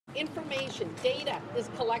information, data is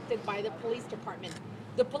collected by the police department.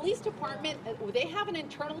 The police department, they have an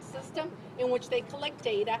internal system in which they collect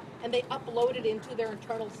data and they upload it into their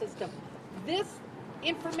internal system. This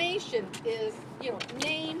information is,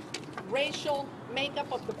 name, racial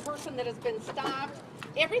makeup of the person that has been stopped.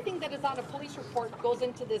 Everything that is on a police report goes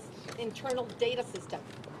into this internal data system.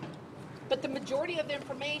 But the majority of the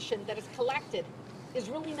information that is collected is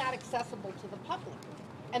really not accessible to the public.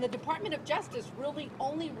 And the Department of Justice really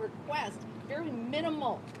only requests very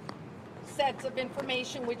minimal sets of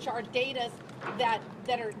information, which are data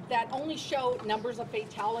that only show numbers of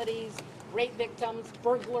fatalities, rape victims,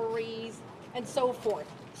 burglaries, and so forth,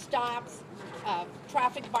 stops,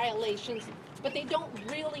 traffic violations, but they don't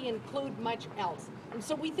really include much else. And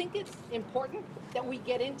so we think it's important that we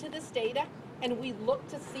get into this data and we look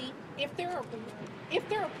to see if there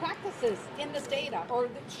are practices in this data or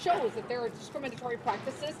that shows that there are discriminatory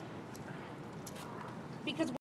practices, because